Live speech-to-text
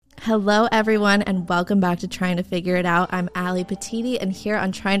Hello, everyone, and welcome back to Trying to Figure It Out. I'm Ali Petiti, and here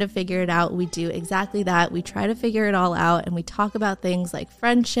on Trying to Figure It Out, we do exactly that. We try to figure it all out, and we talk about things like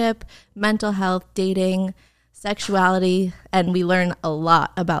friendship, mental health, dating, sexuality, and we learn a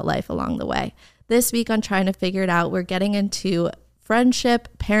lot about life along the way. This week on Trying to Figure It Out, we're getting into friendship,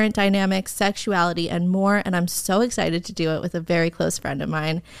 parent dynamics, sexuality, and more, and I'm so excited to do it with a very close friend of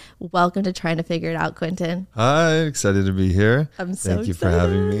mine. Welcome to Trying to Figure It Out, Quentin. Hi, excited to be here. I'm so Thank you excited for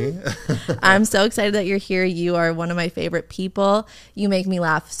having me. I'm so excited that you're here. You are one of my favorite people. You make me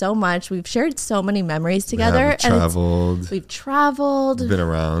laugh so much. We've shared so many memories together. We've traveled. We've been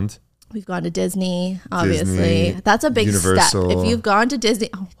around. We've gone to Disney, obviously. That's a big Universal. step. If you've gone to Disney...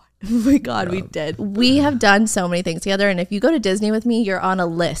 Oh my God, we did. We have done so many things together. And if you go to Disney with me, you're on a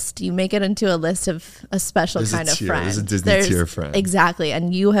list. You make it into a list of a special kind of friend. There's a Disney tier friend. Exactly.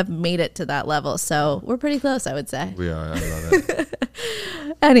 And you have made it to that level. So we're pretty close, I would say. We are. I love it.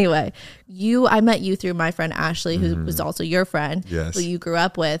 Anyway, I met you through my friend Ashley, who was also your friend, Yes. who you grew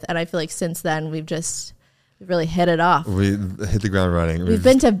up with. And I feel like since then, we've really hit it off. We hit the ground running. We've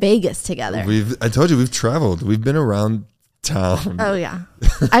been to Vegas together. I told you, we've traveled. We've been around town. Oh yeah,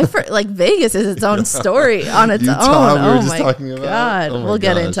 Vegas is its own story on its own. Oh my God, we'll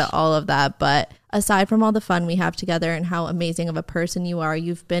get into all of that. But aside from all the fun we have together and how amazing of a person you are,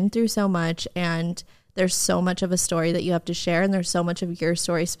 you've been through so much, and there's so much of a story that you have to share, and there's so much of your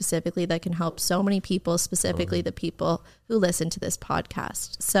story specifically that can help so many people, specifically the people who listen to this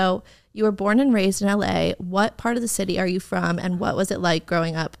podcast. So you were born and raised in LA. What part of the city are you from, and what was it like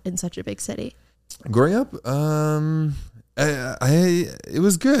growing up in such a big city? Growing up, it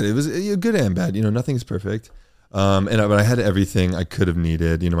was good. It was good and bad. Nothing's perfect. But I had everything I could have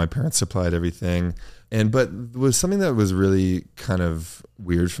needed. My parents supplied everything. But was something that was really kind of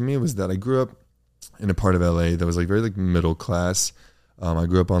weird for me was that I grew up in a part of LA that was very middle class. I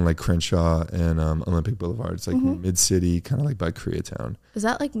grew up on Crenshaw and Olympic Boulevard. It's mid city, kind of by Koreatown. Is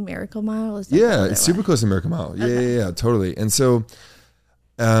that Miracle Mile? It's super close to Miracle Mile. Okay. Yeah, totally. And so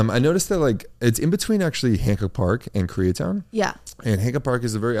I noticed that it's in between actually Hancock Park and Koreatown. Yeah. And Hancock Park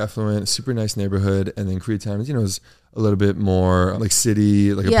is a very affluent, super nice neighborhood. And then Koreatown is, a little bit more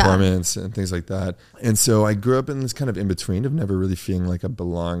city, apartments and things like that. And so I grew up in this kind of in between of never really feeling like I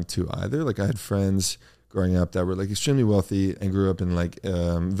belonged to either. I had friends growing up that were extremely wealthy and grew up in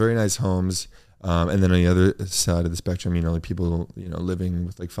very nice homes. And then on the other side of the spectrum, people, living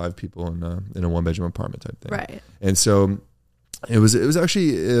with 5 people in a 1-bedroom apartment type thing. Right. And so it was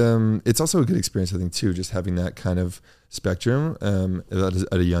actually, it's also a good experience, I think, too, just having that kind of spectrum at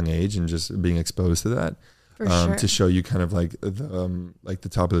a young age and just being exposed to that. For sure. To show you kind of the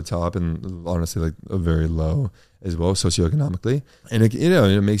top of the top and honestly a very low as well socioeconomically. And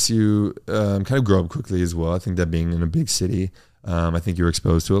it makes you kind of grow up quickly as well. I think that being in a big city, I think you're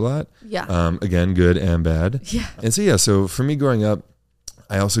exposed to a lot. Yeah. Again, good and bad. Yeah. And so for me growing up,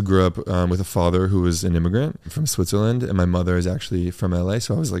 I also grew up with a father who was an immigrant from Switzerland, and my mother is actually from LA.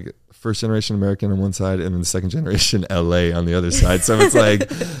 So I was first generation American on one side, and then second generation LA on the other side. So it's talking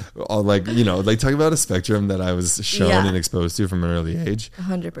about a spectrum that I was shown and exposed to from an early age.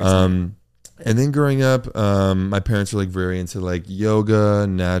 100%. And then growing up, my parents were very into yoga,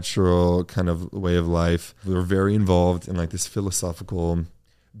 natural kind of way of life. We were very involved in this philosophical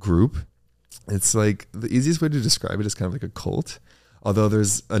group. It's the easiest way to describe it is kind of a cult. Although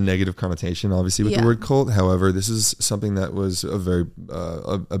there's a negative connotation, obviously, with the word cult. However, this is something that was a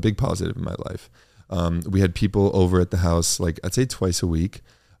big positive in my life. We had people over at the house, I'd say twice a week,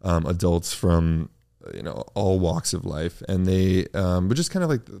 adults from, all walks of life. And they would just kind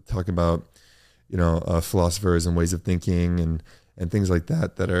of talk about, philosophers and ways of thinking and things like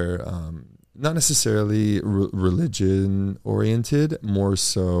that are not necessarily religion oriented, more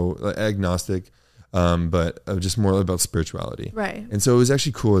so agnostic. But just more about spirituality. Right. And so it was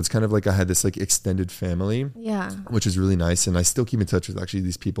actually cool. It's kind of I had this extended family. Yeah. Which is really nice. And I still keep in touch with actually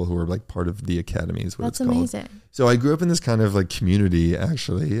these people who are part of the academy is what it's called. That's amazing. So I grew up in this kind of community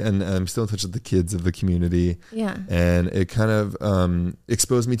actually, and I'm still in touch with the kids of the community. Yeah. And it kind of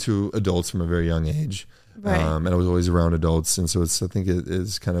exposed me to adults from a very young age. Right. And I was always around adults. And so I think it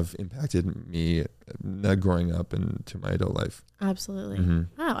has kind of impacted me growing up into my adult life. Absolutely.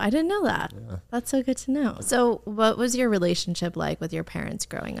 Mm-hmm. Wow, I didn't know that. Yeah. That's so good to know. So what was your relationship like with your parents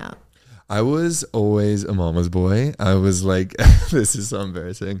growing up? I was always a mama's boy. I was this is so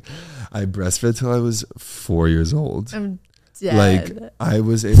embarrassing. I breastfed till I was 4 years old. I'm dead. I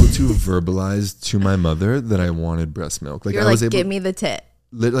was able to verbalize to my mother that I wanted breast milk. You're I was able, give me the tit.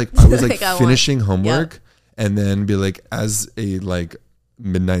 I was finishing homework Yep. and then be as a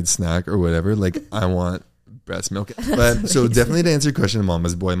midnight snack or whatever, I want breast milk. But so definitely to answer your question,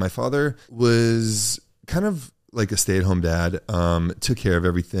 mama's boy. My father was kind of like a stay-at-home dad, took care of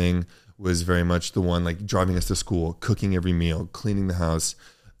everything, was very much the one like driving us to school, cooking every meal, cleaning the house,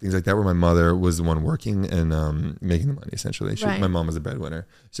 things like that, where my mother was the one working and making the money, essentially. My mom was a breadwinner.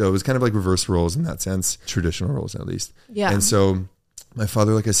 So it was kind of like reverse roles in that sense, traditional roles at least. Yeah. And so my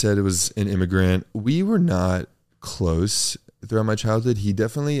father, like I said, it was an immigrant. We were not close throughout my childhood. He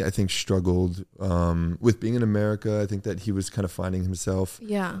definitely, I think, struggled with being in America. I think that he was kind of finding himself.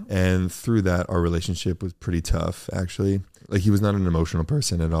 Yeah. And through that, our relationship was pretty tough, actually. Like, he was not an emotional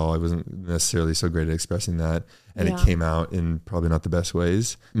person at all. I wasn't necessarily so great at expressing that. And it came out in probably not the best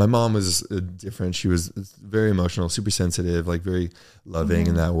ways. My mom was different. She was very emotional, super sensitive, like very loving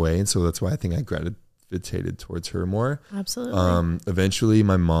in that way. And so that's why I think I gravitated towards her more. Absolutely. Eventually,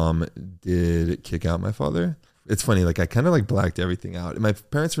 my mom did kick out my father. It's funny, like I kind of like blacked everything out. My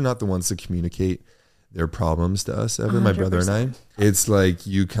parents were not the ones to communicate their problems to us ever, 100%. My brother and I. It's like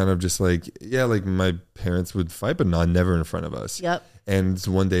you kind of just like, yeah, like my parents would fight, but never in front of us. Yep. And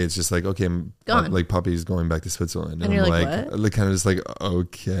one day it's just like, okay, like Poppy's going back to Switzerland. And you're I'm like, what? Kind of just like,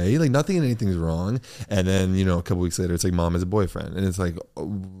 okay, like nothing and anything's wrong. And then, a couple weeks later, it's like mom has a boyfriend. And it's like,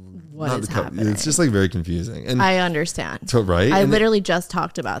 what is happening? It's just like very confusing. And I understand. So, right? I literally just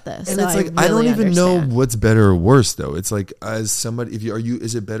talked about this. And so it's like, I don't even know what's better or worse though. It's like, as somebody,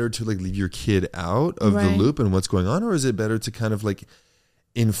 is it better to like leave your kid out of the loop and what's going on? Or is it better to kind of like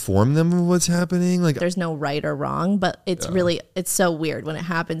inform them of what's happening? Like, there's no right or wrong, but it's really, it's so weird when it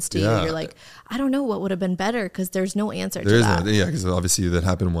happens to you. You're like, I don't know what would have been better, because there's no answer to that. Because obviously that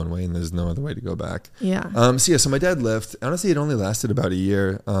happened one way and there's no other way to go back. Yeah. So my dad left. Honestly, it only lasted about a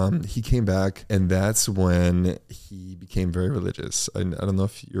year. He came back, and that's when he became very religious. I don't know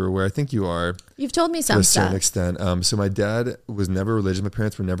if you're aware. I think you are. You've told me some to a certain extent. So my dad was never religious. My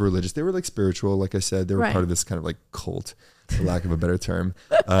parents were never religious. They were like spiritual. Like I said, they were part of this kind of like cult, for lack of a better term.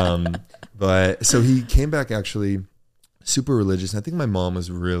 But so he came back actually super religious. And I think my mom was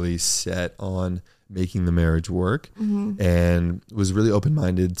really set on making the marriage work and was really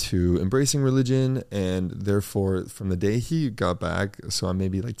open-minded to embracing religion. And therefore, from the day he got back, so I'm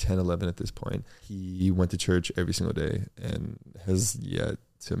maybe like 10, 11 at this point, he went to church every single day and has yet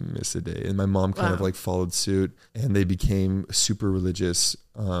to miss a day. And my mom kind of like followed suit, and they became super religious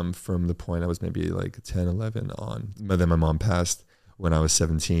from the point I was maybe like 10, 11 on. But then my mom passed when I was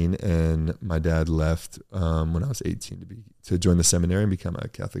 17, and my dad left when I was 18 to join the seminary and become a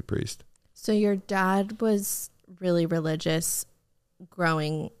Catholic priest. So your dad was really religious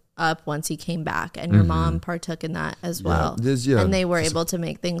growing up once he came back, and your mom partook in that as well. And they were able to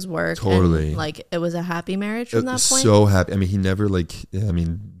make things work. Totally. And, like, it was a happy marriage from that point. So happy. I mean, he never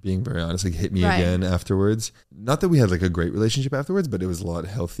being very honest, like hit me again afterwards. Not that we had like a great relationship afterwards, but it was a lot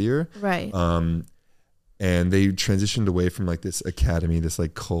healthier. Right. And they transitioned away from like this academy, this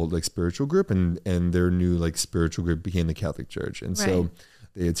like cult, like spiritual group, and their new like spiritual group became the Catholic Church. And so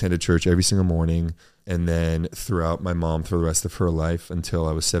they attended church every single morning. And then throughout my mom, for the rest of her life until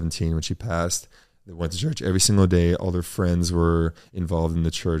I was 17 when she passed, they went to church every single day. All their friends were involved in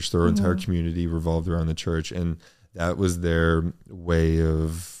the church. Their entire community revolved around the church. And that was their way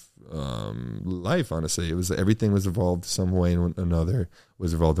of life, honestly. It was everything was evolved some way and another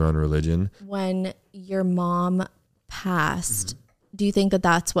was evolved around religion. When your mom passed, do you think that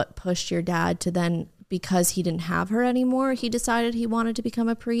that's what pushed your dad to then, because he didn't have her anymore, he decided he wanted to become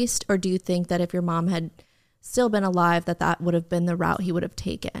a priest? Or do you think that if your mom had still been alive, that would have been the route he would have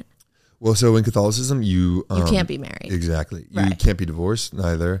taken? Well, so in Catholicism, you can't be married. Exactly. You can't be divorced,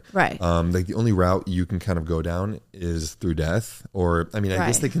 neither. Right. Like the only route you can kind of go down is through death. Or, I mean, I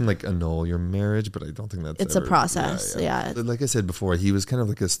guess they can like annul your marriage, but I don't think that's a process. Yeah. Like I said before, he was kind of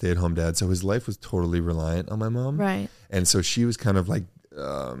like a stay-at-home dad. So his life was totally reliant on my mom. Right. And so she was kind of like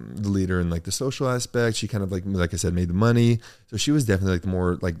the leader in like the social aspect. She kind of like I said, made the money. So she was definitely like the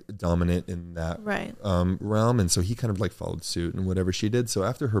more like dominant in that realm. And so he kind of like followed suit and whatever she did. So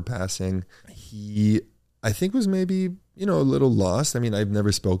after her passing, he, I think, was maybe, a little lost. I mean, I've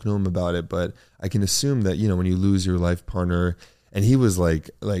never spoken to him about it, but I can assume that, when you lose your life partner, and he was like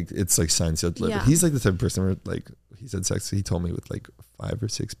it's like signed, sealed, delivered. Yeah. He's like the type of person where like he's had sex, he told me, with like 5 or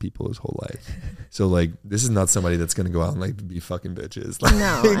 6 people his whole life. So like this is not somebody that's gonna go out and like be fucking bitches. Like,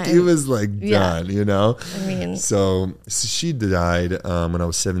 no, he was like done, I mean, so she died when I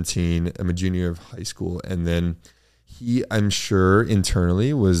was 17. I'm a junior of high school, and then he, I'm sure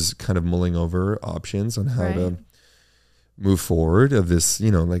internally, was kind of mulling over options on how to move forward of this.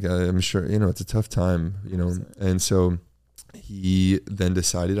 Like I'm sure it's a tough time, and so he then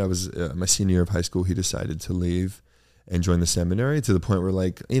decided, I was my senior year of high school, he decided to leave and join the seminary, to the point where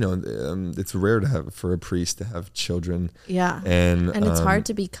like, you know, it's rare for a priest to have children. Yeah. And it's hard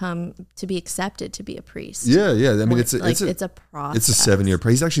to be accepted to be a priest. Yeah. I mean, it's a process. It's a 7-year.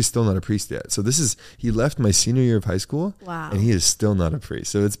 He's actually still not a priest yet. So he left my senior year of high school. Wow. And he is still not a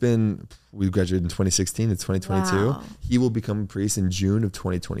priest. So we graduated in 2016. It's 2022. Wow. He will become a priest in June of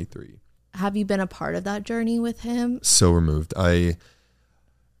 2023. Have you been a part of that journey with him? So removed. I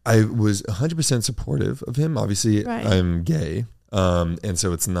was 100% supportive of him. Obviously, right. I'm gay. And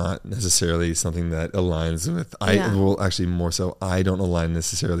so it's not necessarily something that aligns with, actually more so, I don't align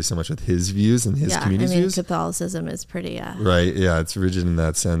necessarily so much with his views and his community's views. Catholicism is pretty, Right. Yeah. It's rigid in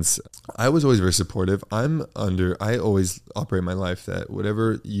that sense. I was always very supportive. I always operate my life that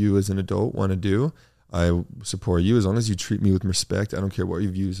whatever you as an adult want to do, I support you as long as you treat me with respect. I don't care what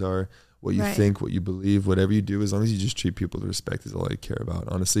your views are, what you think, what you believe, whatever you do, as long as you just treat people with respect is all I care about,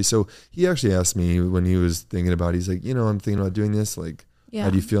 honestly. So he actually asked me when he was thinking about it, he's like, you know, I'm thinking about doing this. Like,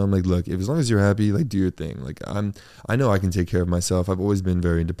 how do you feel? I'm like, look, as long as you're happy, like do your thing. Like I know I can take care of myself. I've always been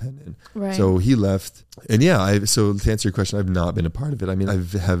very independent. Right. So he left. And so to answer your question, I've not been a part of it. I mean, I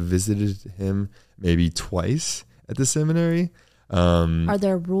have visited him maybe twice at the seminary. Are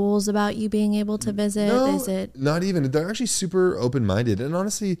there rules about you being able to visit? No, is it not even? They're actually super open-minded, and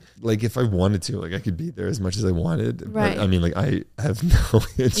honestly, like if I wanted to, like I could be there as much as I wanted. Right. But I mean, like I have no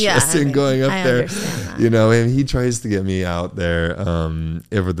interest in going up there. You know, and he tries to get me out there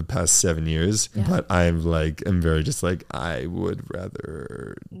over the past 7 years, but I'm very just like I would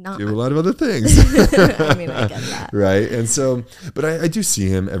rather do a lot of other things. I mean, I get that. Right, and so, but I do see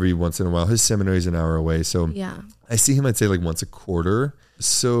him every once in a while. His seminary is an hour away, so I see him, I'd say, like once a quarter.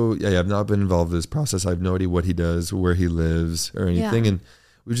 So I've not been involved in this process. I have no idea what he does, where he lives, or anything. And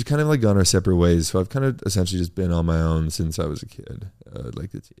we've just kind of like gone our separate ways. So I've kind of essentially just been on my own since I was a kid,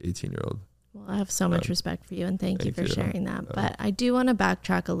 like the 18-year-old. Well, I have so much respect for you, and thank you for sharing that. But I do want to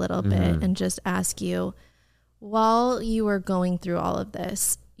backtrack a little bit and just ask you, while you were going through all of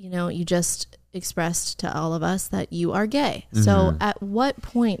this, you know, you just expressed to all of us that you are gay. So at what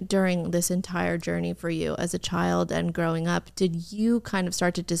point during this entire journey for you as a child and growing up did you kind of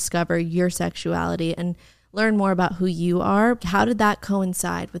start to discover your sexuality and learn more about who you are? How did that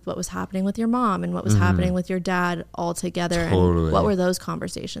coincide with what was happening with your mom and what was happening with your dad all together? Totally. And what were those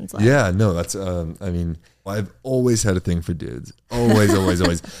conversations like? Yeah, no, that's, I mean, I've always had a thing for dudes. Always.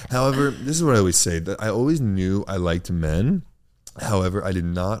 However, this is what I always say, that I always knew I liked men. However, I did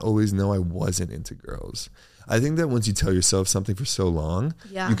not always know I wasn't into girls. I think that once you tell yourself something for so long,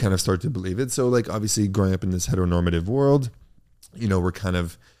 you kind of start to believe it. So like obviously growing up in this heteronormative world, you know, we're kind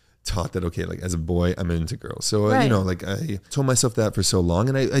of taught that, okay, like as a boy, I'm into girls. So, you know, like I told myself that for so long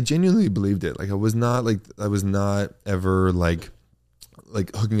and I genuinely believed it. Like I was not ever like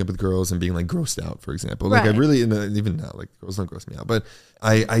hooking up with girls and being like grossed out, for example. Like I really, even now, like girls don't gross me out, but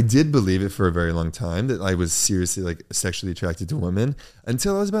I did believe it for a very long time that I was seriously like sexually attracted to women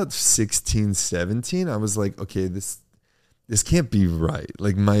until I was about 16, 17. I was like, okay, this can't be right.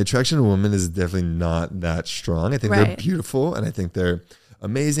 Like my attraction to women is definitely not that strong. I think they're beautiful and I think they're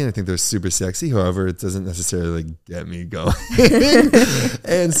amazing. I think they're super sexy. However, it doesn't necessarily like get me going.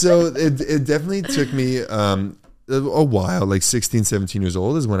 And so it definitely took me, a while, like 16, 17 years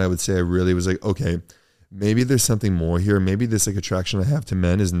old is when I would say I really was like, okay, maybe there's something more here. Maybe this like attraction I have to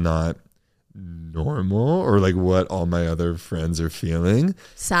men is not normal or like what all my other friends are feeling.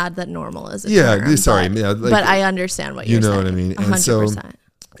 Sad that normal is a term, sorry. But I understand what you're saying. You know what I mean? 100%.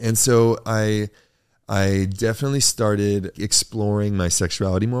 And so I definitely started exploring my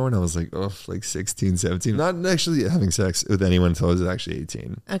sexuality more when I was like 16, 17. Not actually having sex with anyone until I was actually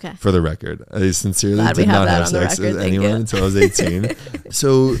 18. Okay. For the record. I sincerely did not have sex with anyone until I was 18.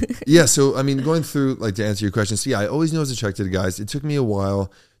 So, I mean, going through, like to answer your question, so I always knew I was attracted to guys. It took me a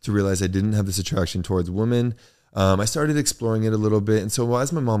while to realize I didn't have this attraction towards women. I started exploring it a little bit. And so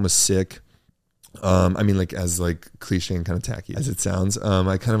as my mom was sick, I mean, like as like cliche and kind of tacky as it sounds,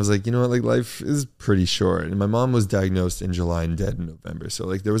 I kind of was like, you know what, like life is pretty short. And my mom was diagnosed in July and dead in November. So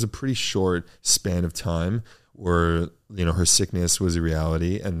like there was a pretty short span of time where, you know, her sickness was a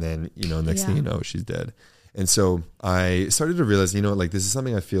reality. And then, you know, next thing you know, she's dead. And so I started to realize, you know, like this is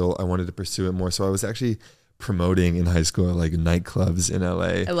something I feel I wanted to pursue it more. So I was actually promoting in high school, like nightclubs in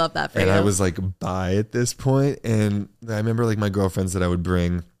LA. I love that for you. And I was like bi at this point. And I remember like my girlfriends that I would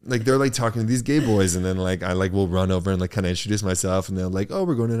bring, like they're like talking to these gay boys and then like I like will run over and like kind of introduce myself and they're like, oh,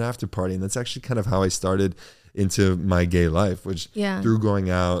 we're going to an after party. And that's actually kind of how I started into my gay life, which through going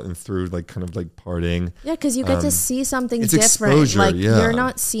out and through like kind of like partying. Yeah, because you get to see something different. Exposure, like you're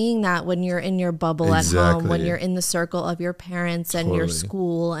not seeing that when you're in your bubble at home, when you're in the circle of your parents and your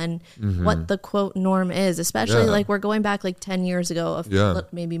school and what the quote norm is, especially like we're going back like 10 years ago,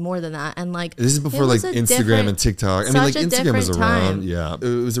 maybe more than that. And like this is before like Instagram and TikTok. I mean, like Instagram was around. Yeah,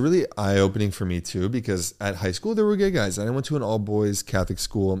 it was really eye opening for me too, because at high school there were gay guys, and I went to an all boys Catholic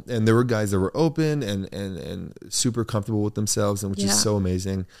school, and there were guys that were open and super comfortable with themselves, and which is so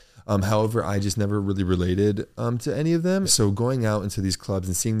amazing. However, I just never really related to any of them. So going out into these clubs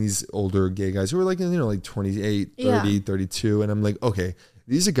and seeing these older gay guys who are like, you know, like 28, 30, 32, and I'm like, okay,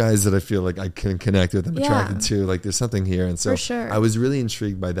 these are guys that I feel like I can connect with, I'm attracted to, like there's something here. And so I was really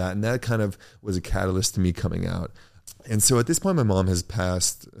intrigued by that, and that kind of was a catalyst to me coming out. And so at this point, my mom has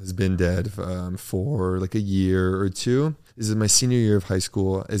been dead for like a year or two. This is my senior year of high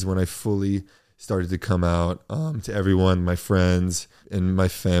school is when I fully started to come out to everyone, my friends and my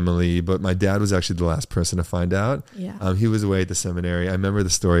family. But my dad was actually the last person to find out. Yeah. He was away at the seminary. I remember the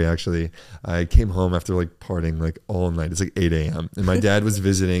story, actually. I came home after like partying like all night. It's like 8 a.m. And my dad was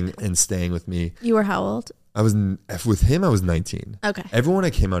visiting and staying with me. You were how old? With him, I was 19. Okay. Everyone I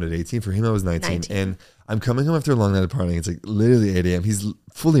came out at 18. For him, I was 19. And I'm coming home after a long night of partying. It's like literally 8 a.m. He's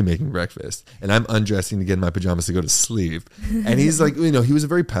fully making breakfast, and I'm undressing to get in my pajamas to go to sleep. And he's like, you know, he was a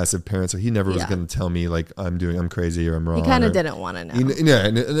very passive parent, so he never was going to tell me like I'm crazy or I'm wrong. He kind of didn't want to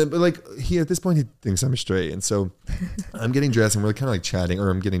know. But like at this point, he thinks I'm straight, and so I'm getting dressed, and we're kind of like chatting, or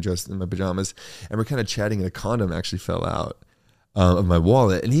I'm getting dressed in my pajamas, and we're kind of chatting, and a condom actually fell out of my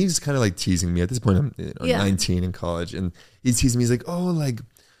wallet, and he's kind of like teasing me. At this point, I'm 19 in college, and he's teasing me. He's like, oh, like,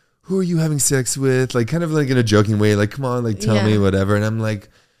 who are you having sex with? Like, kind of like in a joking way, like, come on, like, tell me, whatever. And I'm like,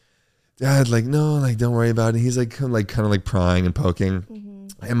 Dad, like, no, like, don't worry about it. And he's like, kind of like prying and poking.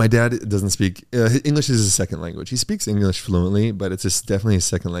 And my dad doesn't speak, English is his second language. He speaks English fluently, but it's just definitely his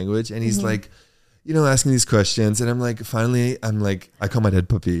second language. And he's like, you know, asking these questions. And I'm like, finally, I call my dad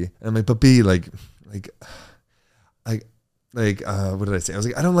Puppy. And I'm like, Puppy, what did I say? I was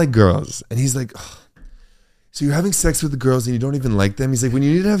like, I don't like girls. And he's like, oh, so you're having sex with the girls and you don't even like them? He's like, when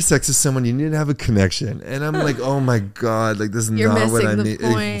you need to have sex with someone, you need to have a connection. And I'm like, oh my God, like this is not what I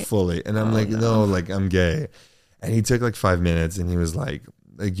need fully. And I'm no, like I'm gay. And he took like 5 minutes and he was like,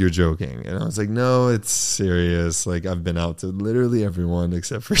 you're joking. And I was like, no, it's serious. Like I've been out to literally everyone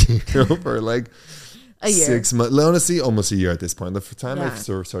except for you for like a year. 6 months. Honestly, almost a year at this point. The time I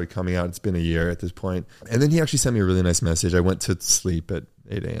sort of started coming out, it's been a year at this point. And then he actually sent me a really nice message. I went to sleep at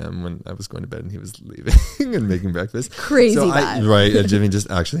 8 a.m. when I was going to bed, and he was leaving and making breakfast. Crazy vibe. Right, Jimmy, just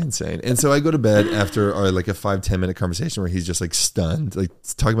actually insane. And so I go to bed after like a 5-10 minute conversation where he's just like stunned. Like,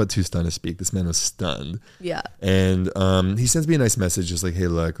 talk about too stunned to speak. This man was stunned. Yeah. And he sends me a nice message just like, hey,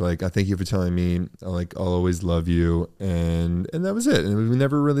 look, like I thank you for telling me, like I'll always love you. And that was it. And we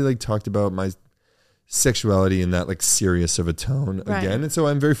never really like talked about my sexuality in that like serious of a tone again. And so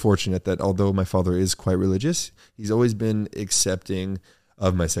I'm very fortunate that although my father is quite religious, he's always been accepting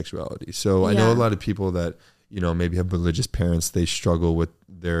of my sexuality. So I know a lot of people that, you know, maybe have religious parents, they struggle with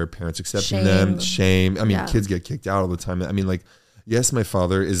their parents accepting them. Shame. I mean, kids get kicked out all the time. I mean, like, yes, my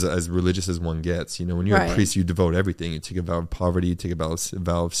father is as religious as one gets. You know, when you're a priest, you devote everything. You take a vow of poverty, you take a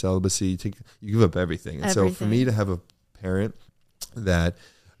vow of celibacy, you give up everything. And so for me to have a parent that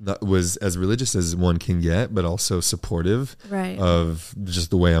was as religious as one can get, but also supportive of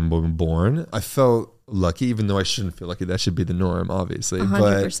just the way I'm born, I felt lucky, even though I shouldn't feel lucky. That should be the norm, obviously.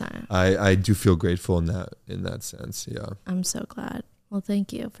 100%. But I do feel grateful in that sense. Yeah. I'm so glad. Well,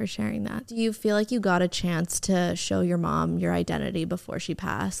 thank you for sharing that. Do you feel like you got a chance to show your mom your identity before she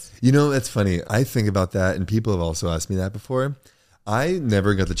passed? You know, that's funny. I think about that, and people have also asked me that before. I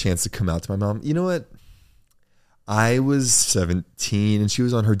never got the chance to come out to my mom. You know what? I was 17 and she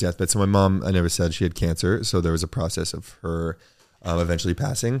was on her deathbed. So my mom, I never said she had cancer. So there was a process of her eventually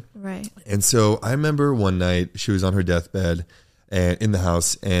passing. Right. And so I remember one night she was on her deathbed and in the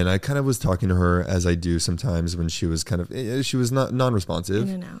house, and I kind of was talking to her as I do sometimes when she was she was not non-responsive.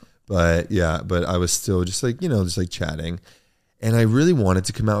 In and out. But I was still just like, you know, just like chatting. And I really wanted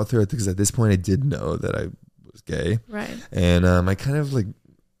to come out with her because at this point I did know that I was gay. Right. And I kind of like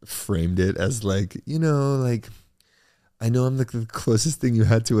framed it as like, you know, like, I know I'm like the closest thing you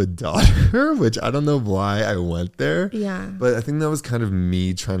had to a daughter, which I don't know why I went there. Yeah. But I think that was kind of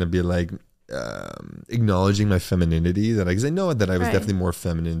me trying to be like acknowledging my femininity, because I know that I was definitely more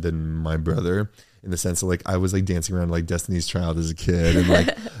feminine than my brother, in the sense of like I was like dancing around like Destiny's Child as a kid and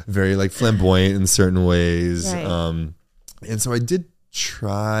like very like flamboyant in certain ways. Right. And so I did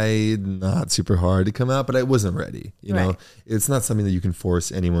tried not super hard to come out, but I wasn't ready. You know, it's not something that you can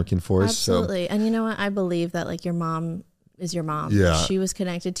force. Anyone can force. Absolutely. So. And you know what? I believe that like your mom is your mom. Yeah. She was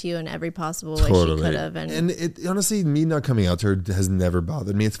connected to you in every possible way she could have. And it honestly, me not coming out to her has never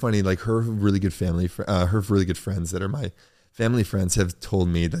bothered me. It's funny, like her really good family, her really good friends that are my family friends have told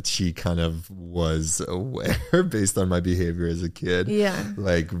me that she kind of was aware based on my behavior as a kid. Yeah.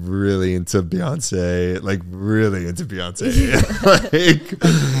 Like really into Beyonce. Like very into Beyonce.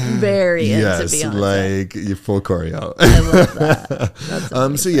 Like you full choreo. I love that.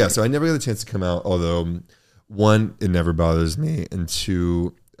 That's so yeah, so I never got a chance to come out, although one, it never bothers me, and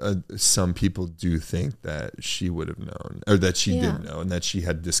two, some people do think that she would have known, or that she did know, and that she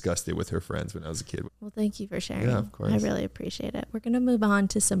had discussed it with her friends when I was a kid. Well, thank you for sharing. Yeah, of course. I really appreciate it. We're going to move on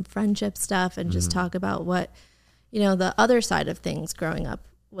to some friendship stuff and just talk about what, you know, the other side of things growing up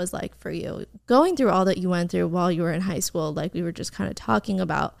was like for you. Going through all that you went through while you were in high school, like we were just kind of talking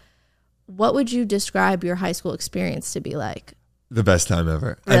about, what would you describe your high school experience to be like? The best time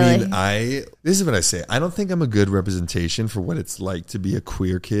ever. Really? I mean, this is what I say. I don't think I'm a good representation for what it's like to be a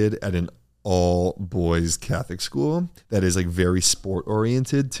queer kid at an all boys Catholic school that is like very sport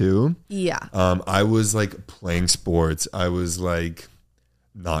oriented too. Yeah. I was like playing sports. I was like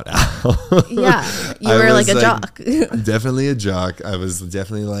not out. Yeah. You were like a jock. Definitely a jock. I was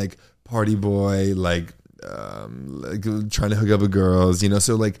definitely like party boy, like trying to hook up with girls, you know?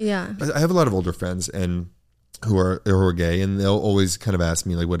 So like, yeah. I have a lot of older friends and who are gay, and they'll always kind of ask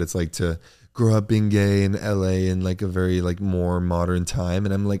me like what it's like to grow up being gay in LA in like a very like more modern time.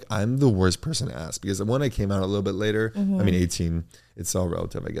 And I'm like, I'm the worst person to ask, because when I came out a little bit later, I mean 18, it's all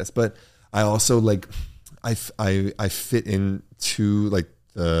relative, I guess, but I also like I fit into like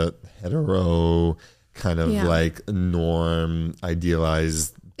the hetero kind of like norm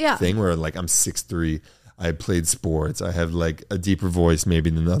idealized thing where like I'm 6'3", I played sports. I have like a deeper voice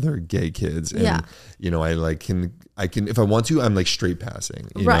maybe than other gay kids. And, you know, I can, if I want to, I'm like straight passing,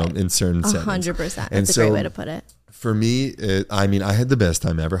 you know, in certain settings. 100%. That's a great way to put it. For me, I mean, I had the best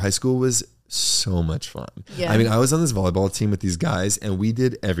time ever. High school was so much fun. Yeah. I mean, I was on this volleyball team with these guys and we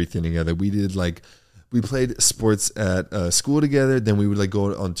did everything together. We did like, we played sports at school together. Then we would like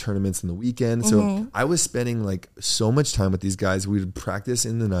go on tournaments in the weekend. So I was spending like so much time with these guys. We would practice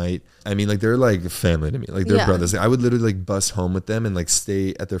in the night. I mean, like they're like family to me, like they're brothers. I would literally like bus home with them and like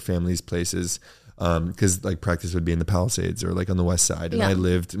stay at their family's places. Cause like practice would be in the Palisades or like on the West Side. And I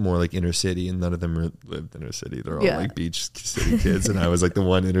lived more like inner city, and none of them lived inner city. They're all like beach city kids. And I was like the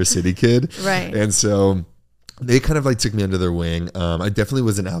one inner city kid. Right. And so they kind of like took me under their wing. I definitely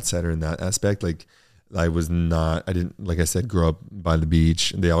was an outsider in that aspect. Like, I didn't, like I said, grow up by the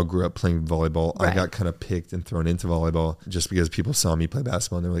beach. They all grew up playing volleyball. Right. I got kind of picked and thrown into volleyball just because people saw me play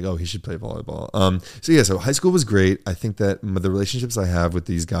basketball and they were like, oh, he should play volleyball. So high school was great. I think that the relationships I have with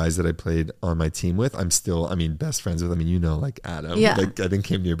these guys that I played on my team with, I'm still, best friends with. You know, like Adam. Yeah. Like I think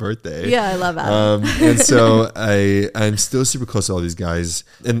came to your birthday. Yeah, I love Adam. And so I'm still super close to all these guys.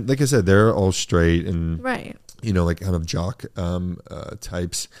 And like I said, they're all straight and, you know, like kind of jock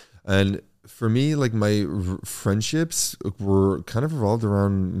types. And for me, like my friendships were kind of revolved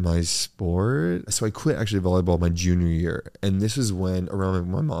around my sport. So I quit actually volleyball my junior year. And this was when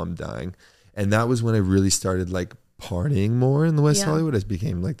around my mom dying. And that was when I really started like partying more in the West Hollywood. I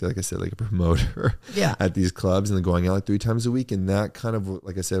became like I said, like a promoter at these clubs and then going out like 3 times a week. And that kind of,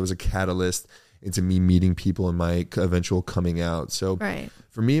 like I said, was a catalyst into me meeting people and my eventual coming out. So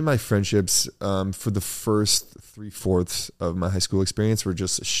for me, my friendships for the first 3/4 of my high school experience were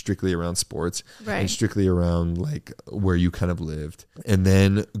just strictly around sports and strictly around like where you kind of lived. And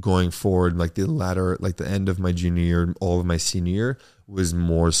then going forward, like the end of my junior year, all of my senior year was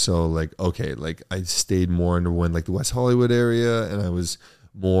more so like, okay, like I stayed more into like the West Hollywood area, and I was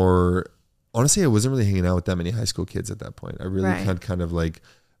more, honestly, I wasn't really hanging out with that many high school kids at that point. I really had kind of like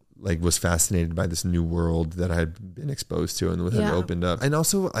was fascinated by this new world that I had been exposed to and had opened up. And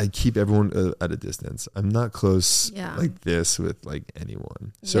also I keep everyone at a distance. I'm not close like this with like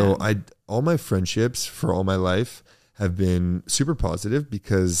anyone. So all my friendships for all my life have been super positive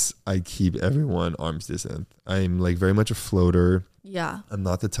because I keep everyone arm's distance. I'm like very much a floater. Yeah. I'm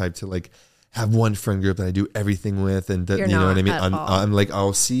not the type to like have one friend group that I do everything with. And that, you know what I mean? I'm like,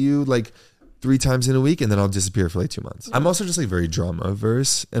 I'll see you like 3 times in a week and then I'll disappear for like 2 months. I'm also just like very drama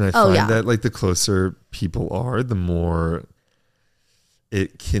averse, and I find that like the closer people are, the more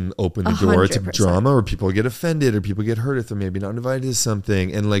it can open the door to drama, or people get offended, or people get hurt if they're maybe not invited to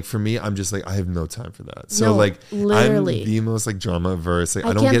something. And like for me, I'm just like, I have no time for that. So like literally, I'm the most like drama averse. Like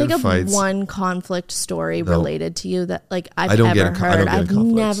I don't get in fights. I can't think of one conflict story related to you that like I've ever heard. I've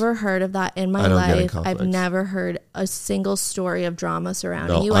never heard of that in my life. I've never heard a single story of drama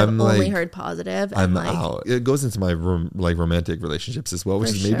surrounding you. I've only heard positive. I'm like, out. It goes into my romantic relationships as well, which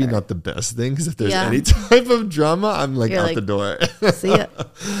is maybe not the best thing, because if there's any type of drama, I'm like out the door. See it.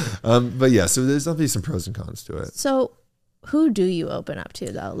 But yeah, so there's definitely some pros and cons to it. So who do you open up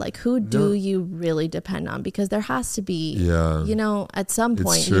to though? Like who do you really depend on? Because there has to be, you know, at some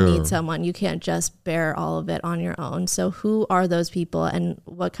point you need someone. You can't just bear all of it on your own. So who are those people, and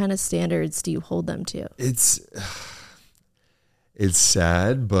what kind of standards do you hold them to? It's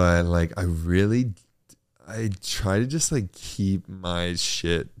sad, but like I try to just like keep my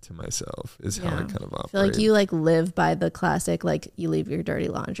shit to myself is how I kind of operate. I feel like you like live by the classic, like you leave your dirty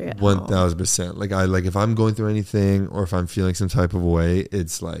laundry at home. 1000%. Like if I'm going through anything, or if I'm feeling some type of way,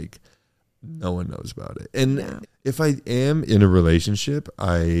 it's like no one knows about it. And if I am in a relationship,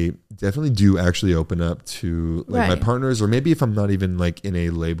 I definitely do actually open up to like my partners, or maybe if I'm not even like in a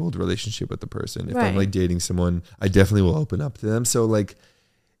labeled relationship with the person, if I'm like dating someone, I definitely will open up to them. So like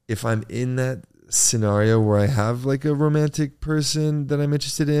if I'm in that scenario where I have like a romantic person that I'm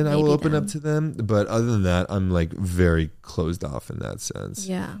interested in, I will open up to them. But other than that, I'm like very closed off in that sense.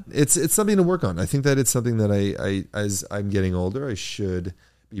 Yeah. It's something to work on. I think that it's something that I as I'm getting older, I should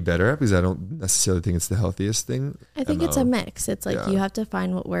be better at, because I don't necessarily think it's the healthiest thing. I think it's a mix. It's like you have to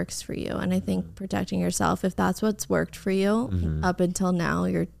find what works for you. And I think protecting yourself, if that's what's worked for you up until now,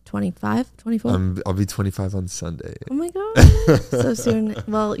 you're 25, 24? I'll be 25 on Sunday. Oh my God. So soon.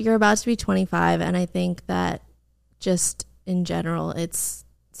 Well, you're about to be 25. And I think that just in general, it's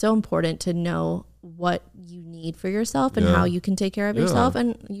so important to know what you need for yourself and how you can take care of yourself.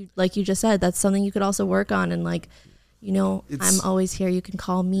 And you, like you just said, that's something you could also work on. And like, you know, I'm always here. You can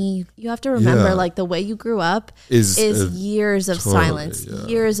call me. You have to remember, like, the way you grew up is years of silence,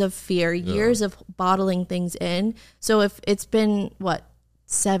 years of fear, years of bottling things in. So if it's been,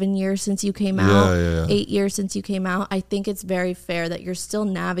 7 years since you came out, 8 years since you came out, I think it's very fair that you're still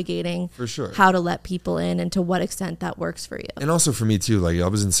navigating for sure how to let people in and to what extent that works for you. And also for me too, like I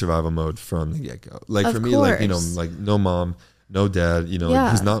was in survival mode from the get-go. Like for me, like, you know, like no mom, no dad, you know,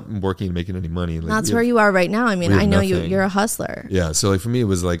 who's not working and making any money. Like, that's where you are right now. I mean, I know you're a hustler. Yeah. So like for me, it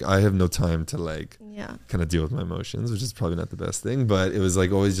was like, I have no time to like kind of deal with my emotions, which is probably not the best thing, but it was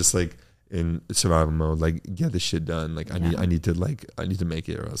like always just like in survival mode, like get this shit done. Like I need to make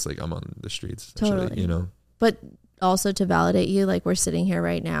it, or else like I'm on the streets, you know? But also to validate you, like we're sitting here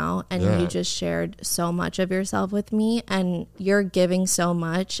right now and you just shared so much of yourself with me, and you're giving so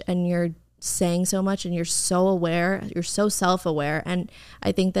much and you're saying so much, and you're so aware, you're so self-aware. And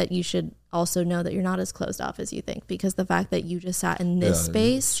I think that you should also know that you're not as closed off as you think, because the fact that you just sat in this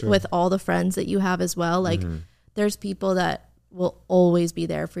space with all the friends that you have as well, like there's people that will always be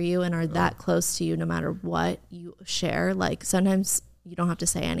there for you and are that close to you no matter what you share. Like sometimes you don't have to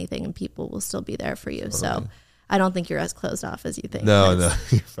say anything and people will still be there for you. So I don't think you're as closed off as you think. No,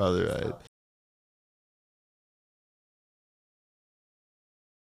 you're probably right.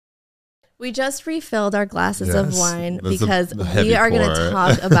 We just refilled our glasses of wine because we are going to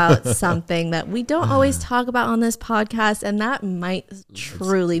talk about something that we don't always talk about on this podcast, and that might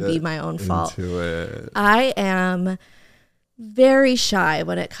truly be my own fault. I am very shy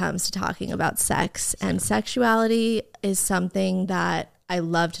when it comes to talking about sex, and sexuality is something that I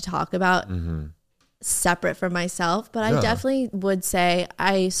love to talk about separate from myself, but I definitely would say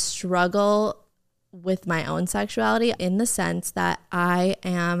I struggle with my own sexuality in the sense that I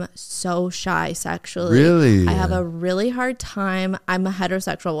am so shy sexually. Really? I have a really hard time. I'm a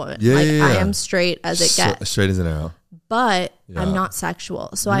heterosexual woman. I am straight as it gets. Straight as an arrow. But I'm not sexual.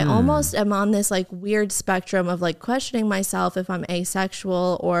 So I almost am on this like weird spectrum of like questioning myself if I'm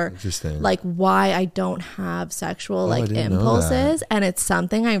asexual, or like why I don't have sexual like impulses. And it's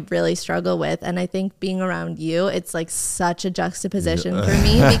something I really struggle with. And I think being around you, it's like such a juxtaposition for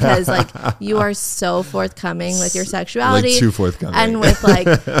me, because like you are so forthcoming with your sexuality, like too forthcoming, and with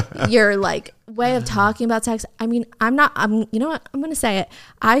like your like way of talking about sex. I mean, I'm you know what? I'm going to say it.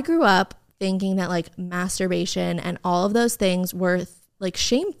 I grew up thinking that like masturbation and all of those things were like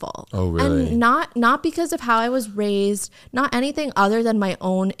shameful. Oh, really? And not because of how I was raised, not anything other than my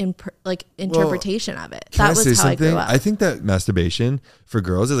own interpretation of it. That was how I grew up. I think that masturbation for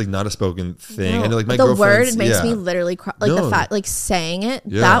girls is like not a spoken thing. No. I know, like my the girlfriends, word makes me literally crawl. Like the fact, like saying it,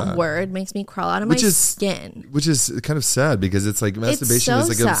 that word makes me crawl out of my skin. Which is kind of sad because it's like masturbation is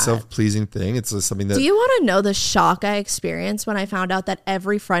like a self-pleasing thing. It's just something that. Do you want to know the shock I experienced when I found out that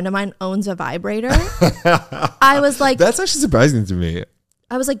every friend of mine owns a vibrator? I was like, that's actually surprising to me.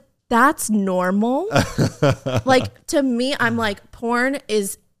 I was like, that's normal. Like to me, I'm like, porn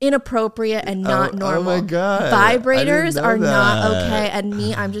is inappropriate and not normal. Oh my God. Vibrators are not okay. And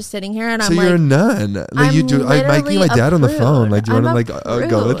me, I'm just sitting here and I'm like, so you're a nun. Like you do. I'm making my dad on the phone. Like, do you want to like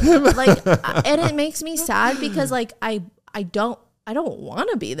go with him? Like, and it makes me sad because like I don't want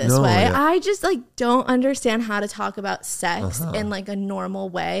to be this way. Yeah. I just like don't understand how to talk about sex in like a normal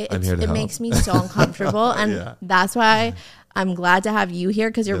way. It makes me so uncomfortable. And that's why I'm glad to have you here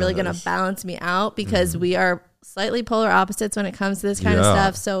because you're really going to balance me out because we are slightly polar opposites when it comes to this kind of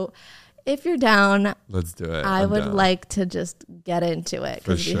stuff. So if you're down, let's do it. I would like to just get into it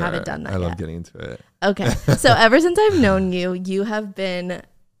because we haven't done that yet. I love getting into it. Okay. So ever since I've known you, you have been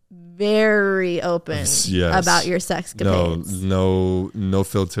very open about your sex capades. No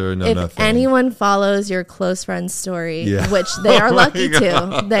filter, if nothing. If anyone follows your close friend's story, which they are lucky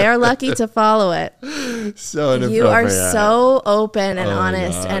to, they are lucky to follow it. So you are so open and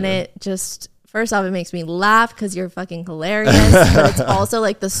honest, and it just. First off, it makes me laugh because you're fucking hilarious, but it's also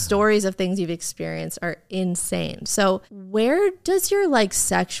like the stories of things you've experienced are insane. So where does your like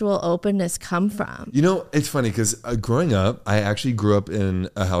sexual openness come from? You know, it's funny because growing up, I actually grew up in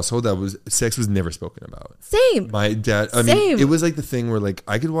a household that sex was never spoken about. Same. My dad, I mean, it was like the thing where like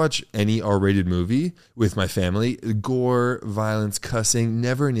I could watch any R-rated movie with my family, gore, violence, cussing,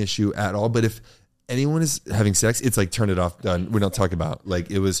 never an issue at all. But if anyone is having sex, it's like turn it off, done. We're not talking about. Like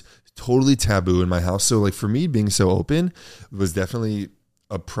it was totally taboo in my house. So like for me, being so open was definitely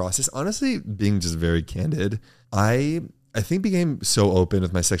a process. Honestly, being just very candid, I think became so open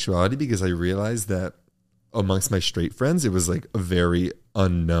with my sexuality because I realized that amongst my straight friends, it was like a very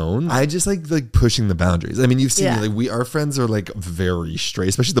unknown. I just like pushing the boundaries. I mean, you've seen like our friends are like very straight,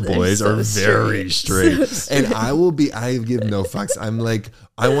 especially the boys are very straight. So and I give no fucks. I'm like,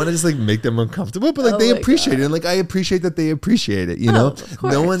 I want to just like make them uncomfortable, but like they appreciate it. And like, I appreciate that they appreciate it, you know?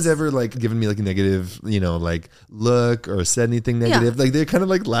 No one's ever like given me like a negative, like look or said anything negative. Like they kind of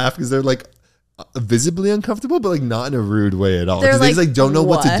like laugh because they're like, visibly uncomfortable, but like not in a rude way at all. Because they just like don't know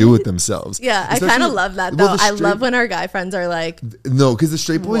what to do with themselves. Yeah, I kind of love that though. I love when our guy friends are like, no, because the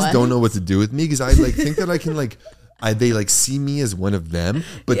straight boys don't know what to do with me because I like think that I can like. They like see me as one of them,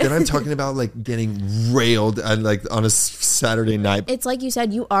 but then I'm talking about like getting railed and like on a Saturday night. It's like you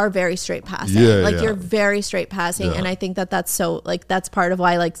said, you are very straight passing. You're very straight passing, and I think that that's so like that's part of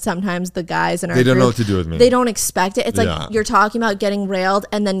why like sometimes the guys in our they don't group, know what to do with me. They don't expect it. It's like you're talking about getting railed,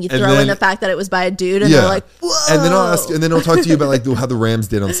 and then you throw in the fact that it was by a dude, and they're like, whoa. And then I'll talk to you about like how the Rams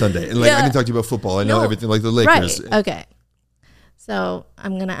did on Sunday, and like I can talk to you about football. I know everything like the Lakers. Right. Okay. So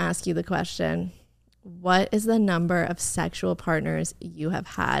I'm gonna ask you the question. What is the number of sexual partners you have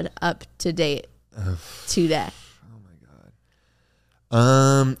had up to date today? Oh my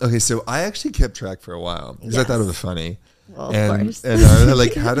God. Okay, so I actually kept track for a while because I thought it was funny. Well, of course. And I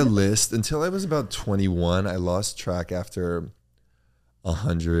like had a list until I was about 21. I lost track after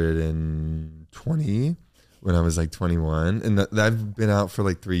 120 when I was like 21, and I've been out for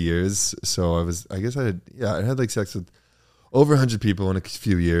like 3 years. So I had like sex with over 100 people in a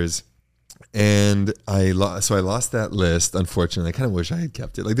few years. And I lost that list. Unfortunately, I kind of wish I had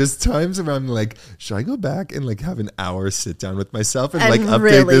kept it. Like there's times where I'm like, should I go back and like have an hour sit down with myself and like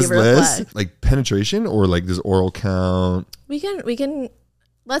update really this list? Like penetration or like does oral count? We can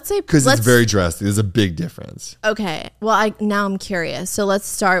let's say because it's very drastic. There's a big difference. Okay. Well, now I'm curious. So let's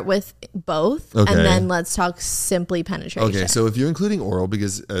start with both, and then let's talk simply penetration. Okay. So if you're including oral,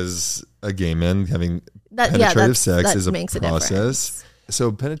 because as a gay man having penetrative sex is a process.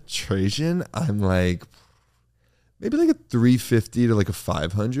 So penetration, I'm like maybe like a 350 to like a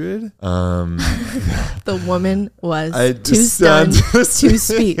 500. The woman was too stunned to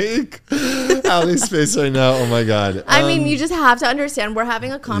speak. Ali's face right now. Oh my God. I mean, you just have to understand we're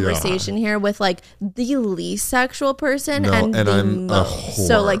having a conversation here with like the least sexual person and the I'm most.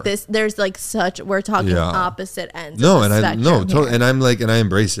 So like there's like we're talking opposite ends. And I'm like, and I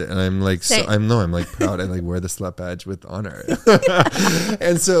embrace it, and I'm like, I'm like proud. I like wear the slut badge with honor.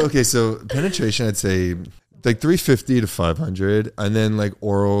 And so penetration, I'd say like 350 to 500, and then like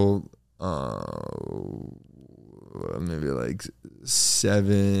oral, maybe like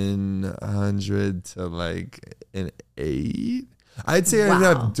 700 to like an 8. I'd say I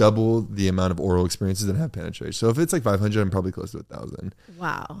have double the amount of oral experiences that have penetration. So if it's like 500, I'm probably close to 1,000.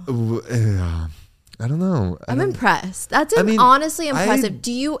 Wow. I don't know. I'm impressed. That's honestly impressive.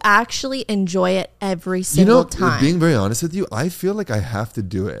 Do you actually enjoy it every single time? Being very honest with you, I feel like I have to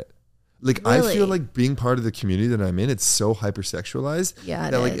do it. Like, really? I feel like being part of the community that I'm in, it's so hypersexualized. Yeah,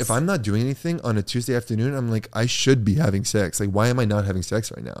 that like, if I'm not doing anything on a Tuesday afternoon, I'm like, I should be having sex. Like, why am I not having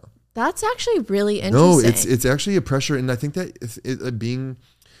sex right now? That's actually really interesting. No, it's actually a pressure. And I think that being,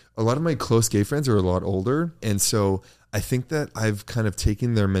 a lot of my close gay friends are a lot older. And so I think that I've kind of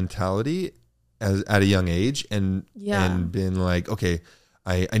taken their mentality at a young age and been like, okay,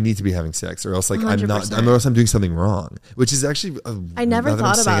 I need to be having sex, or else like 100%. I'm doing something wrong, which is actually I never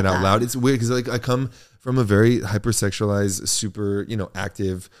thought about that. Out loud. It's weird because like I come from a very hypersexualized, super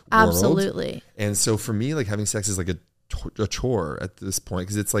active world. Absolutely. And so for me, like having sex is like a chore at this point,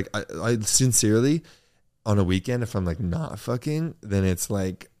 because it's like I sincerely, on a weekend, if I'm like not fucking, then it's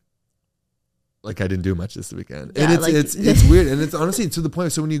like I didn't do much this weekend. Yeah, and it's weird, and it's honestly to the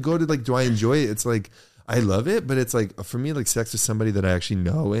point. So when you go to like, do I enjoy it? It's like, I love it, but it's like, for me, like sex with somebody that I actually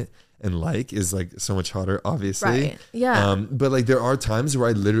know it and like is like so much hotter, obviously. Right. Yeah. But like there are times where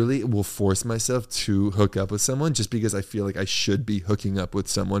I literally will force myself to hook up with someone just because I feel like I should be hooking up with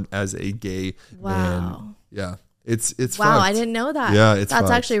someone as a gay man. Yeah. It's wow, fucked. I didn't know that. Yeah, that's fucked.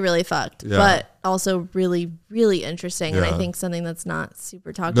 Actually really fucked, but also really, really interesting. And I think something that's not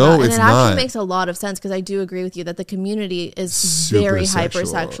super talked about. And it actually makes a lot of sense, because I do agree with you that the community is super very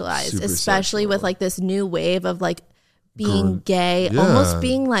hypersexualized, especially with like this new wave of like being gay, almost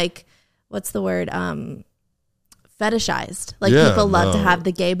being like, what's the word? Fetishized. Like people love to have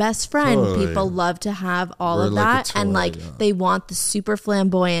the gay best friend. Totally. People love to have all of that. Toy, and like they want the super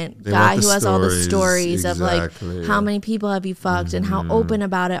flamboyant guy who has all the stories of like, how many people have you fucked and how open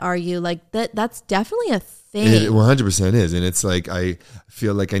about it are you? Like that's definitely a thing. It 100% is. And it's like, I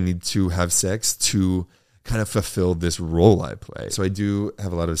feel like I need to have sex to kind of fulfill this role I play. So I do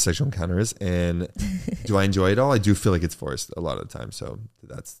have a lot of sexual encounters, and do I enjoy it all? I do feel like it's forced a lot of the time. So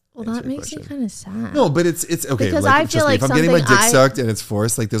that's that makes me kind of sad. No, but it's okay. Because I feel like if I'm getting my dick sucked and it's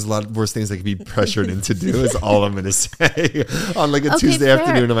forced, like there's a lot of worse things I could be pressured into do. Is all I'm gonna say on like a Tuesday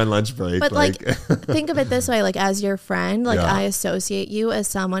afternoon on my lunch break. But like think of it this way: like as your friend, like I associate you as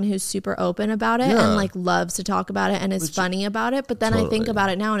someone who's super open about it and like loves to talk about it and is funny about it. But then I think about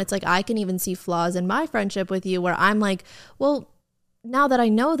it now, and it's like I can even see flaws in my friendship with you, where I'm like, well, now that I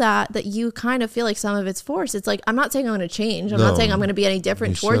know that you kind of feel like some of it's forced, it's like, I'm not saying I'm going to change. I'm not saying I'm going to be any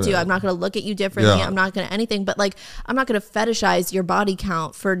different towards you. I'm not going to look at you differently. Yeah. I'm not going to anything, but like, I'm not going to fetishize your body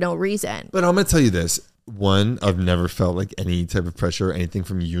count for no reason. But I'm going to tell you this. One, I've never felt like any type of pressure or anything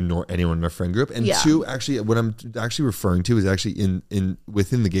from you nor anyone in our friend group. And two, actually, what I'm actually referring to is actually in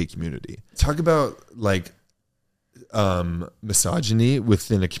within the gay community. Talk about like misogyny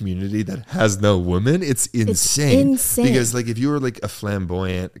within a community that has no women. It's insane. Because like if you were like a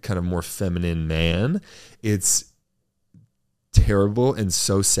flamboyant kind of more feminine man, it's terrible and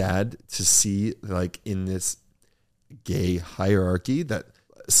so sad to see like in this gay hierarchy that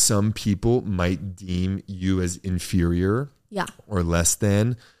some people might deem you as inferior or less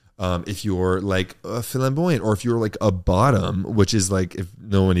than. If you're like a flamboyant, or if you're like a bottom, which is like, if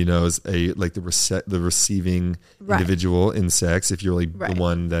nobody knows, like the receiving individual in sex, if you're like the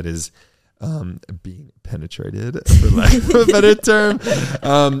one that is being penetrated, for lack of a better term.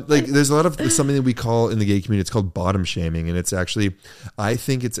 Like there's a lot of something that we call in the gay community, it's called bottom shaming. And it's actually, I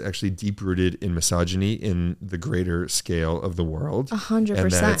think it's actually deep rooted in misogyny in the greater scale of the world. 100%.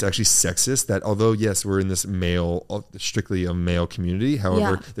 And that it's actually sexist, that although yes, we're in this strictly a male community.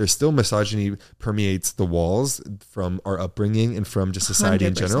 However, there's still misogyny permeates the walls from our upbringing and from just society 100%.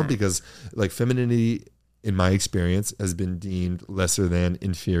 In general, because like femininity, in my experience, has been deemed lesser than,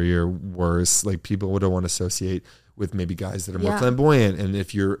 inferior, worse. Like people don't want to associate with maybe guys that are more flamboyant. And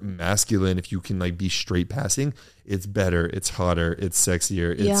if you're masculine, if you can like be straight passing, it's better, it's hotter, it's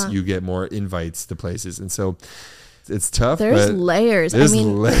sexier, you get more invites to places. And so it's tough. There's layers.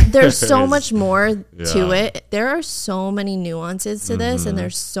 There's so much more to it. There are so many nuances to this, and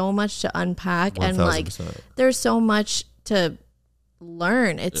there's so much to unpack. 1,000%. And like there's so much to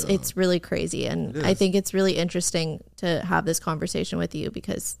learn. It's really crazy, and I think it's really interesting to have this conversation with you,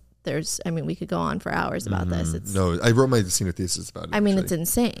 because we could go on for hours about this. I wrote my senior thesis about it. It's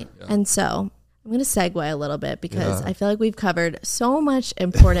insane. And so I'm going to segue a little bit, because I feel like we've covered so much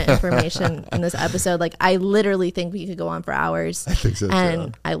important information in this episode. Like I literally think we could go on for hours. I think so too.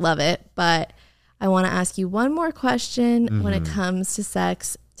 And I love it, but I want to ask you one more question when it comes to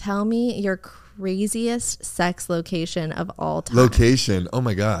sex. Tell me your craziest sex location of all time. Location. Oh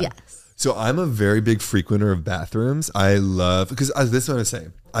my God. Yes. So I'm a very big frequenter of bathrooms. I love, because this is what I say.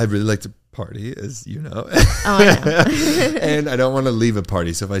 I really like to party, as you know. Oh, I know. And I don't want to leave a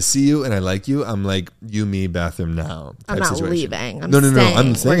party. So if I see you and I like you, I'm like, you, me, bathroom now. I'm not leaving. No.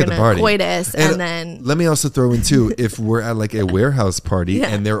 I'm staying at the party. Coitus, and then let me also throw in too, if we're at like a warehouse party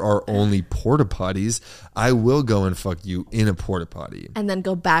and there are only porta potties, I will go and fuck you in a porta potty. And then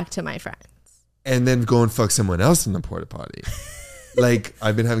go back to my friends. And then go and fuck someone else in the porta potty. Like,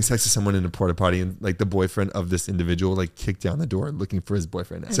 I've been having sex with someone in a porta potty, and like the boyfriend of this individual like kicked down the door looking for his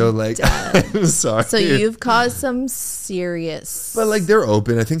boyfriend. So like, I'm sorry. So you've caused some serious. But like, they're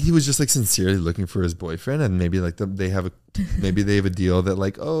open. I think he was just like sincerely looking for his boyfriend, and maybe like they have a deal that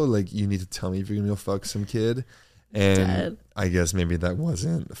like, oh, like you need to tell me if you're gonna go fuck some kid, and I guess maybe that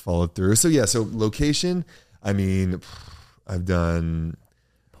wasn't followed through. So yeah, so location. I mean, I've done.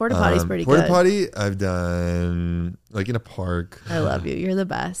 Porta potty's pretty good. Porta potty, I've done like in a park. I love you. You're the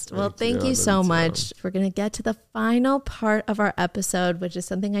best. Well, thank you so much. We're going to get to the final part of our episode, which is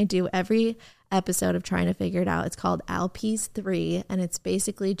something I do every episode of trying to figure it out. It's called Alpies 3, and it's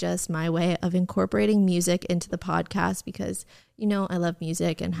basically just my way of incorporating music into the podcast because, you know, I love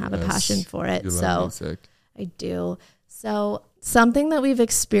music and have a passion for it. You love music. I do. So something that we've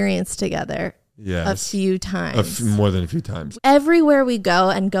experienced together. Yes. A few times. More than a few times. Everywhere we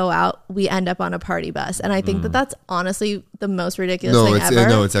go and go out, we end up on a party bus. And I think that that's honestly the most ridiculous thing ever.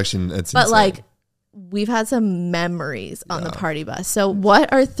 No, it's actually, it's But insane. like, we've had some memories on the party bus. So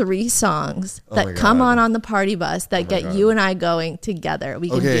what are 3 songs that come on the party bus that get you and I going together? We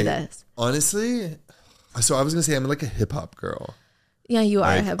can do this. Honestly, so I was going to say I'm like a hip hop girl. Yeah, you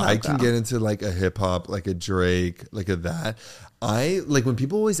are like, a hip hop I girl. can get into like a hip hop, like a Drake, like a that. I like when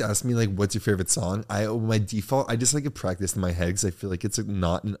people always ask me like, what's your favorite song? My default, I just like to practice in my head because I feel like it's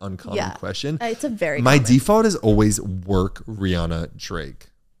not an uncommon question. It's a very My common. default is always Work, Rihanna, Drake.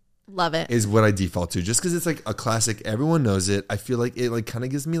 Love it. Is what I default to just because it's like a classic. Everyone knows it. I feel like it like kind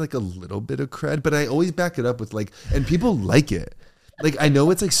of gives me like a little bit of cred, but I always back it up with like, and people like it. Like, I know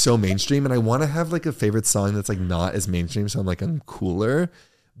it's like so mainstream and I want to have like a favorite song that's like not as mainstream. So I'm like, I'm cooler,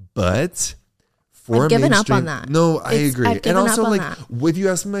 but for I've given up on that. No, I agree. And also like, that. if you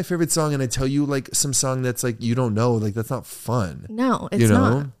ask me my favorite song and I tell you like some song that's like, you don't know, like that's not fun. No, it's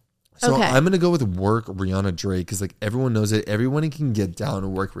not. So I'm going to go with Work, Rihanna, Drake. Cause like everyone knows it. Everyone can get down to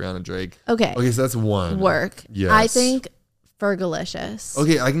Work, Rihanna, Drake. Okay. So that's one. Work. Yes. I think Fergalicious.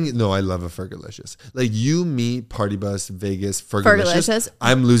 Okay, I love a Fergalicious. Like you, me, Party Bus, Vegas, Fergalicious.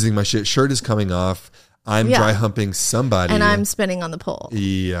 I'm losing my shit. Shirt is coming off. I'm dry humping somebody. And I'm spinning on the pole.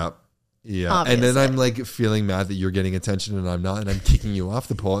 Yeah. Obviously. And then I'm like feeling mad that you're getting attention and I'm not. And I'm kicking you off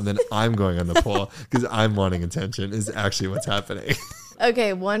the pole. And then I'm going on the pole because I'm wanting attention is actually what's happening.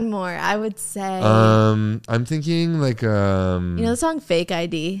 Okay, one more. I would say. I'm thinking like. You know the song Fake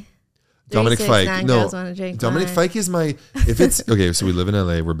ID? Dominic Fike. No, Dominic Fike is my, if it's, okay, so we live in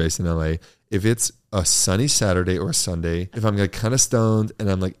LA, we're based in LA. If it's a sunny Saturday or Sunday, if I'm like kind of stoned and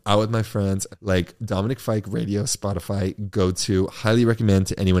I'm like out with my friends, like Dominic Fike radio, Spotify, go to, highly recommend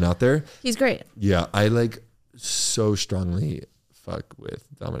to anyone out there. He's great. Yeah, I like so strongly fuck with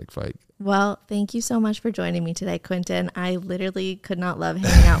Dominic Fike. Well, thank you so much for joining me today, Quentin. I literally could not love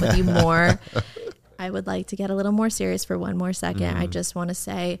hanging out with you more. I would like to get a little more serious for one more second. I just want to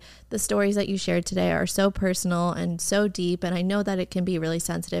say the stories that you shared today are so personal and so deep. And I know that it can be really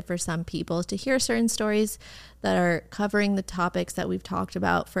sensitive for some people to hear certain stories that are covering the topics that we've talked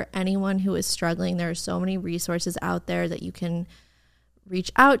about. For anyone who is struggling, there are so many resources out there that you can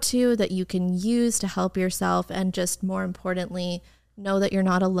reach out to, that you can use to help yourself. And just more importantly, know that you're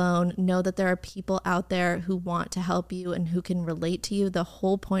not alone. Know that there are people out there who want to help you and who can relate to you. The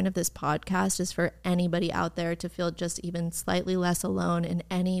whole point of this podcast is for anybody out there to feel just even slightly less alone in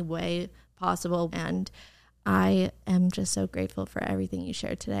any way possible. And I am just so grateful for everything you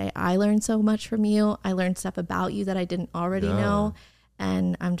shared today. I learned so much from you. I learned stuff about you that I didn't already know.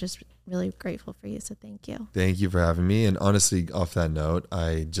 And I'm just really grateful for you. So thank you. Thank you for having me. And honestly, off that note,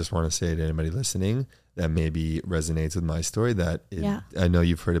 I just want to say to anybody listening that maybe resonates with my story that I know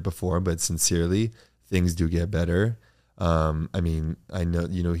you've heard it before, but sincerely, things do get better. I mean, I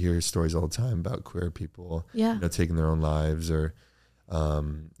know, hear stories all the time about queer people, taking their own lives or,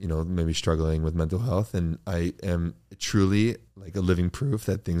 maybe struggling with mental health. And I am truly like a living proof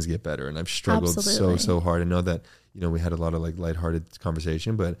that things get better. And I've struggled so hard. I know that, we had a lot of like lighthearted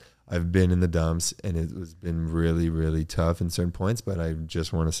conversation, but I've been in the dumps and it has been really, really tough in certain points. But I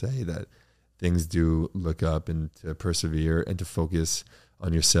just want to say that things do look up and to persevere and to focus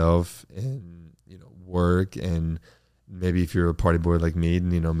on yourself and, work. And maybe if you're a party boy like me,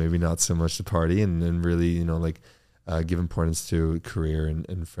 maybe not so much to party and then really, give importance to career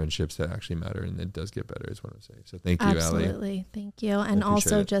and friendships that actually matter, and it does get better is what I'm saying. So thank you, Absolutely. Allie. Thank you. And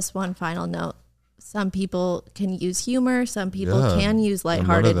also just one final note. Some people can use humor. Some people can use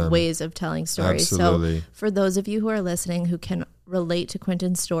lighthearted ways of telling stories. Absolutely. So for those of you who are listening who can relate to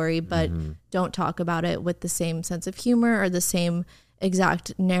Quinton's story, but don't talk about it with the same sense of humor or the same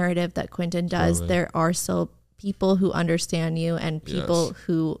exact narrative that Quinton does, there are still people who understand you and people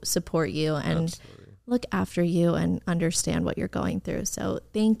who support you and look after you and understand what you're going through. So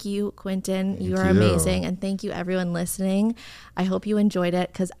thank you, Quinton. You are amazing. And thank you, everyone listening. I hope you enjoyed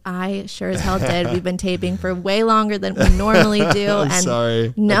it because I sure as hell did. We've been taping for way longer than we normally do. I'm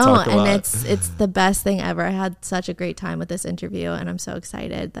sorry. No, and it's the best thing ever. I had such a great time with this interview, and I'm so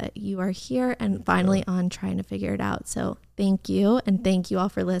excited that you are here and finally on trying to figure it out. So thank you, and thank you all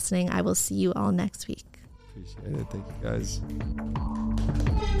for listening. I will see you all next week. Appreciate it. Thank you,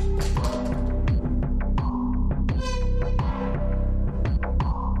 guys.